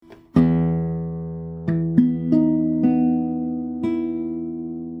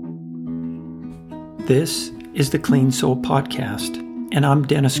This is the Clean Soul Podcast, and I'm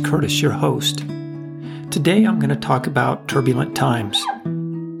Dennis Curtis, your host. Today I'm going to talk about turbulent times.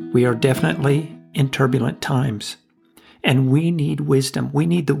 We are definitely in turbulent times, and we need wisdom. We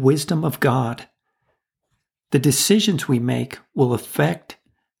need the wisdom of God. The decisions we make will affect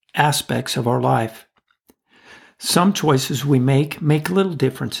aspects of our life. Some choices we make little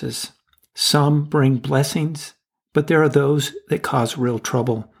differences. Some bring blessings, but there are those that cause real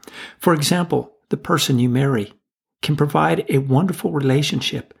trouble. For example, the person you marry can provide a wonderful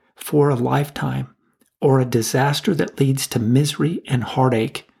relationship for a lifetime, or a disaster that leads to misery and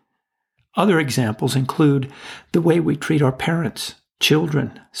heartache. Other examples include the way we treat our parents,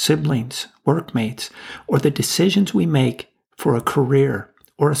 children, siblings, workmates, or the decisions we make for a career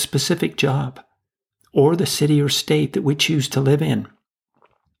or a specific job, or the city or state that we choose to live in.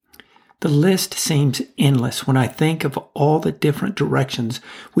 The list seems endless when I think of all the different directions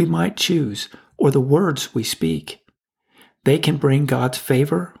we might choose or the words we speak. They can bring God's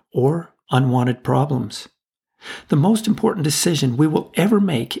favor or unwanted problems. The most important decision we will ever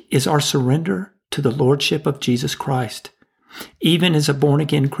make is our surrender to the Lordship of Jesus Christ. Even as a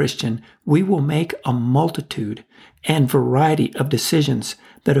born-again Christian, we will make a multitude and variety of decisions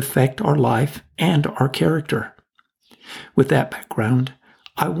that affect our life and our character. With that background,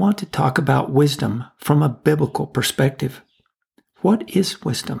 I want to talk about wisdom from a biblical perspective. What is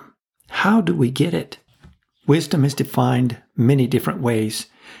wisdom? How do we get it? Wisdom is defined many different ways,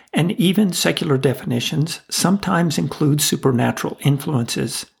 and even secular definitions sometimes include supernatural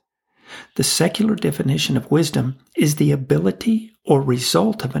influences. The secular definition of wisdom is the ability or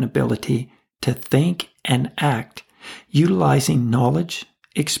result of an ability to think and act, utilizing knowledge,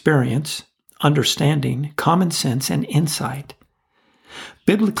 experience, understanding, common sense, and insight.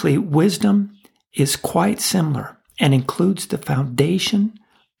 Biblically, wisdom is quite similar and includes the foundation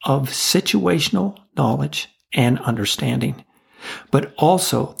of situational knowledge and understanding, but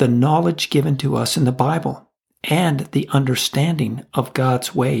also the knowledge given to us in the Bible and the understanding of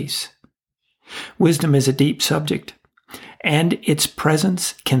God's ways. Wisdom is a deep subject, and its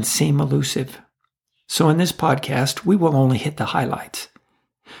presence can seem elusive. So in this podcast, we will only hit the highlights.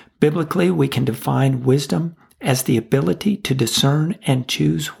 Biblically, we can define wisdom as the ability to discern and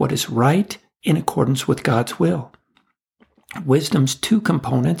choose what is right in accordance with God's will. Wisdom's two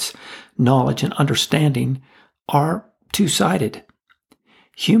components, knowledge and understanding, are two-sided.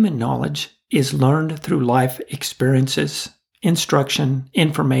 Human knowledge is learned through life experiences, instruction,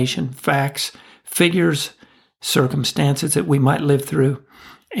 information, facts, figures, circumstances that we might live through,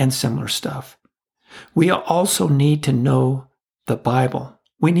 and similar stuff. We also need to know the Bible.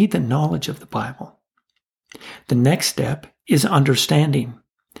 We need the knowledge of the Bible. The next step is understanding.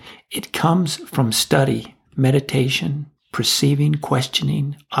 It comes from study, meditation, perceiving,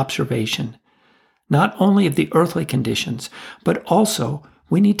 questioning, observation, not only of the earthly conditions, but also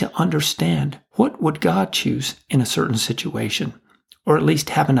we need to understand what would God choose in a certain situation, or at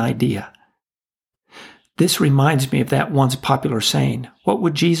least have an idea. This reminds me of that once popular saying, what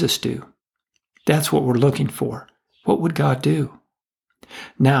would Jesus do? That's what we're looking for. What would God do?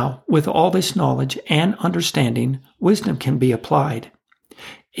 Now, with all this knowledge and understanding, wisdom can be applied.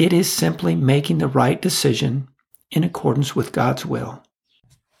 It is simply making the right decision in accordance with God's will.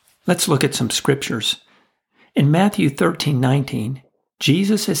 Let's look at some scriptures. In Matthew 13:19,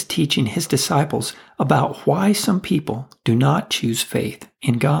 Jesus is teaching his disciples about why some people do not choose faith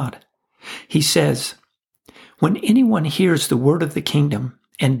in God. He says, "When anyone hears the word of the kingdom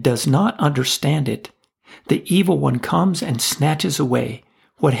and does not understand it, the evil one comes and snatches away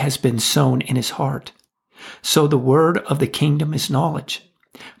what has been sown in his heart. So the word of the kingdom is knowledge,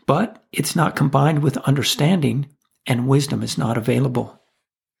 but it's not combined with understanding, and wisdom is not available."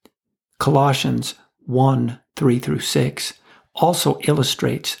 Colossians 1:3-6 also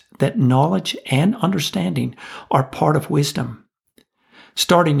illustrates that knowledge and understanding are part of wisdom.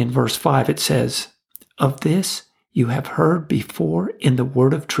 Starting in verse 5, it says, "Of this you have heard before in the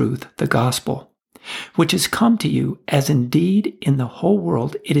word of truth, the gospel, which has come to you, as indeed in the whole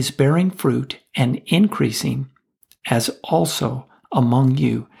world it is bearing fruit and increasing, as also among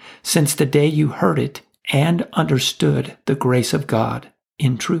you, since the day you heard it and understood the grace of God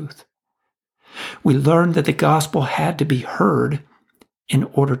in truth." We learned that the gospel had to be heard in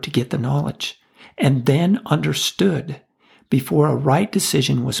order to get the knowledge, and then understood before a right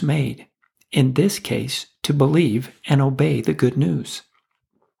decision was made, in this case, to believe and obey the good news.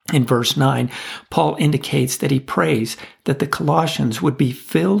 In verse 9, Paul indicates that he prays that the Colossians would be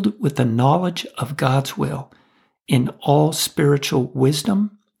filled with the knowledge of God's will in all spiritual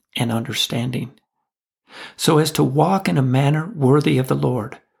wisdom and understanding, so as to walk in a manner worthy of the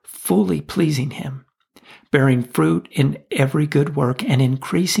Lord, fully pleasing Him, bearing fruit in every good work and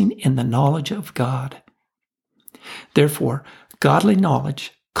increasing in the knowledge of God. Therefore, godly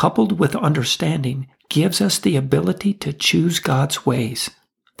knowledge, coupled with understanding, gives us the ability to choose God's ways,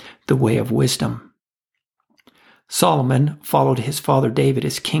 the way of wisdom. Solomon followed his father David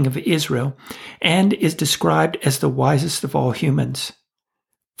as king of Israel and is described as the wisest of all humans.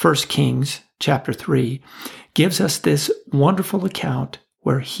 1 Kings chapter 3 gives us this wonderful account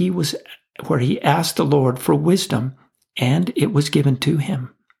where he asked the Lord for wisdom, and it was given to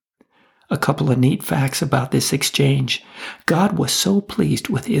him. A couple of neat facts about this exchange. God was so pleased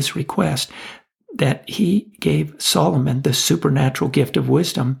with his request that he gave Solomon the supernatural gift of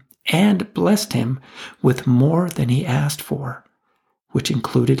wisdom and blessed him with more than he asked for, which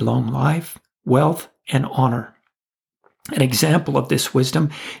included long life, wealth, and honor. An example of this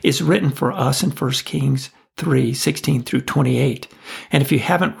wisdom is written for us in 1 Kings 3:16 through 28. And if you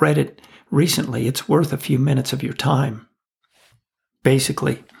haven't read it recently, it's worth a few minutes of your time.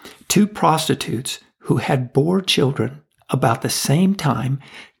 Basically, two prostitutes who had bore children about the same time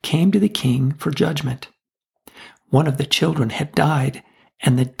came to the king for judgment. One of the children had died,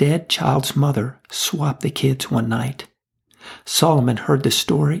 and the dead child's mother swapped the kids one night. Solomon heard the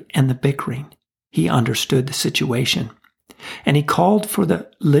story and the bickering. He understood the situation, and he called for the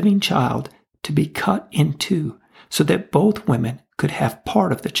living child to be cut in two so that both women could have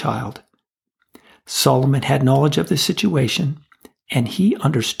part of the child. Solomon had knowledge of the situation, and he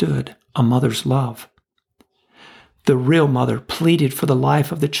understood a mother's love. The real mother pleaded for the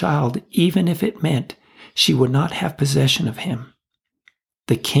life of the child, even if it meant she would not have possession of him.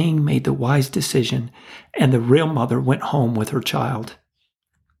 The king made the wise decision, and the real mother went home with her child.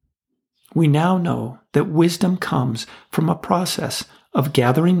 We now know that wisdom comes from a process of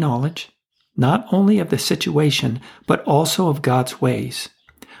gathering knowledge, not only of the situation, but also of God's ways,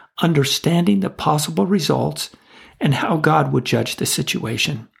 understanding the possible results and how God would judge the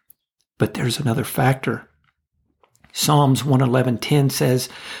situation. But there's another factor. Psalms 111:10 says,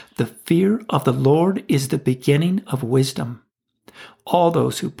 "The fear of the Lord is the beginning of wisdom. All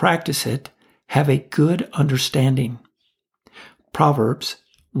those who practice it have a good understanding." Proverbs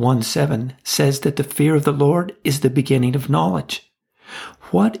 1:7 says that the fear of the Lord is the beginning of knowledge.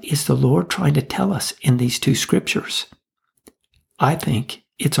 What is the Lord trying to tell us in these two scriptures? I think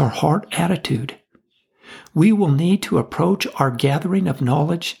it's our heart attitude. We will need to approach our gathering of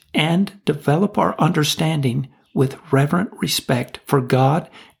knowledge and develop our understanding with reverent respect for God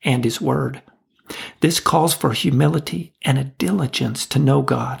and His Word. This calls for humility and a diligence to know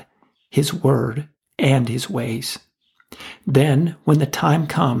God, His Word, and His ways. Then, when the time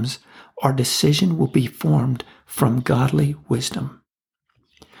comes, our decision will be formed from godly wisdom.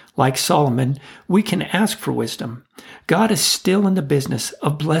 Like Solomon, we can ask for wisdom. God is still in the business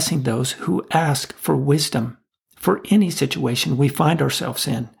of blessing those who ask for wisdom for any situation we find ourselves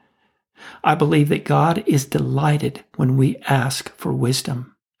in. I believe that God is delighted when we ask for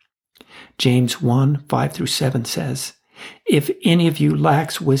wisdom. James 1:5-7 says, "If any of you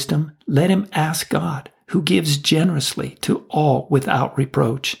lacks wisdom, let him ask God, who gives generously to all without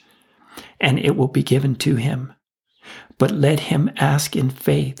reproach, and it will be given to him. But let him ask in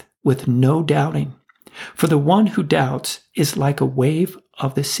faith with no doubting. For the one who doubts is like a wave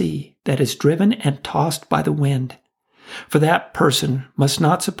of the sea that is driven and tossed by the wind. For that person must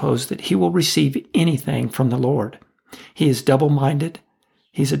not suppose that he will receive anything from the Lord. He's a double-minded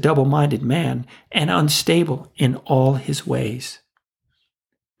man and unstable in all his ways."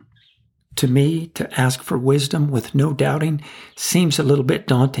 To me, to ask for wisdom with no doubting seems a little bit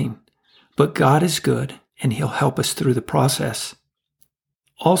daunting, but God is good and He'll help us through the process.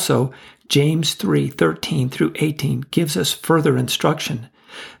 Also, James 3:13-18 gives us further instruction.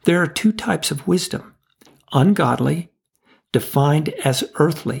 There are two types of wisdom: ungodly, defined as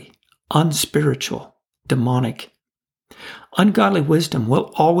earthly; unspiritual, demonic. Ungodly wisdom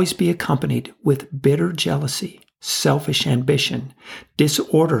will always be accompanied with bitter jealousy, selfish ambition,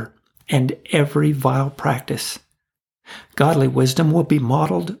 disorder, and every vile practice. Godly wisdom will be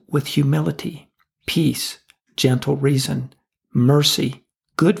modeled with humility, peace, gentle reason, mercy,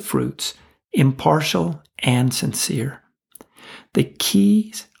 good fruits, impartial and sincere. The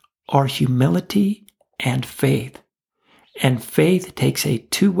keys are humility and faith takes a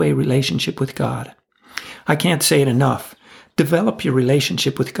two-way relationship with God. I can't say it enough. Develop your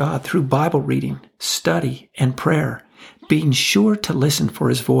relationship with God through Bible reading, study, and prayer, being sure to listen for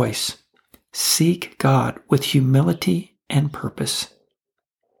His voice. Seek God with humility and purpose.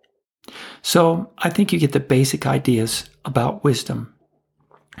 So, I think you get the basic ideas about wisdom.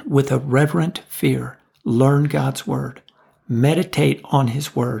 With a reverent fear, learn God's Word, Meditate on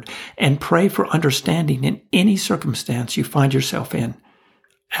His Word and pray for understanding in any circumstance you find yourself in.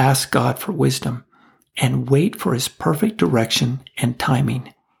 Ask God for wisdom and wait for His perfect direction and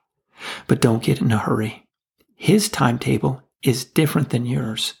timing. But don't get in a hurry. His timetable is different than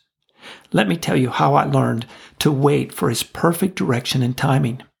yours. Let me tell you how I learned to wait for His perfect direction and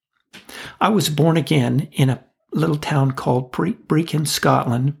timing. I was born again in a little town called Brechin,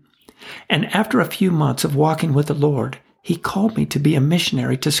 Scotland, and after a few months of walking with the Lord, He called me to be a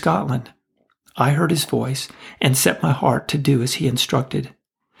missionary to Scotland. I heard His voice and set my heart to do as He instructed.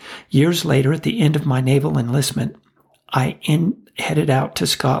 Years later, at the end of my naval enlistment, I headed out to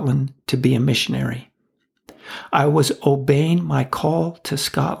Scotland to be a missionary. I was obeying my call to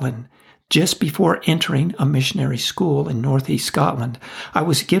Scotland. Just before entering a missionary school in northeast Scotland, I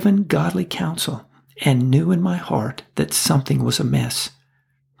was given godly counsel and knew in my heart that something was amiss.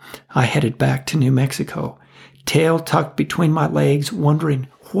 I headed back to New Mexico, tail tucked between my legs, wondering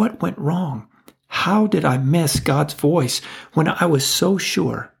what went wrong. How did I miss God's voice when I was so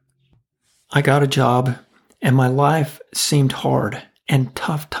sure? I got a job, and my life seemed hard, and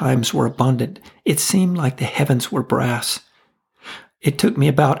tough times were abundant. It seemed like the heavens were brass. It took me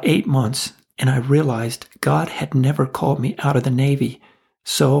about 8 months, and I realized God had never called me out of the Navy,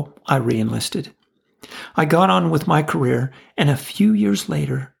 so I re-enlisted. I got on with my career, and a few years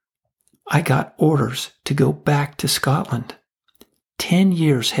later, I got orders to go back to Scotland. 10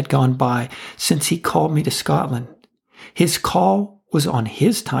 years had gone by since He called me to Scotland. His call was on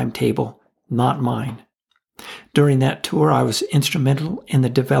His timetable, not mine. During that tour, I was instrumental in the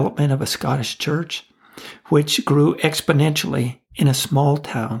development of a Scottish church, which grew exponentially in a small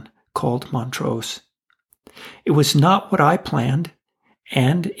town called Montrose. It was not what I planned,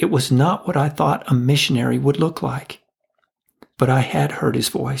 and it was not what I thought a missionary would look like. But I had heard His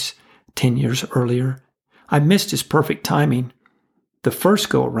voice 10 years earlier. I missed His perfect timing the first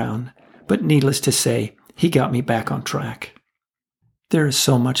go-around, but needless to say, He got me back on track. There is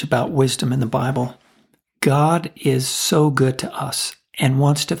so much about wisdom in the Bible. God is so good to us and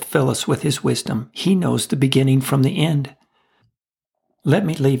wants to fill us with His wisdom. He knows the beginning from the end. Let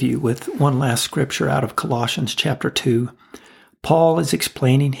me leave you with one last scripture out of Colossians chapter 2. Paul is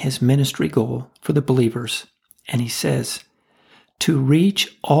explaining his ministry goal for the believers, and he says, "To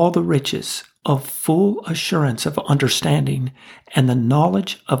reach all the riches of full assurance of understanding and the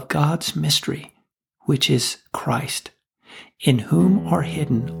knowledge of God's mystery, which is Christ, in whom are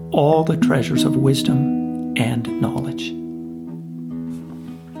hidden all the treasures of wisdom and knowledge."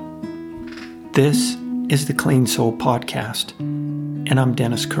 This is the Clean Soul Podcast, and I'm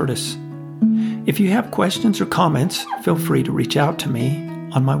Dennis Curtis. If you have questions or comments, feel free to reach out to me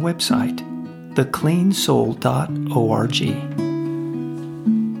on my website, thecleansoul.org.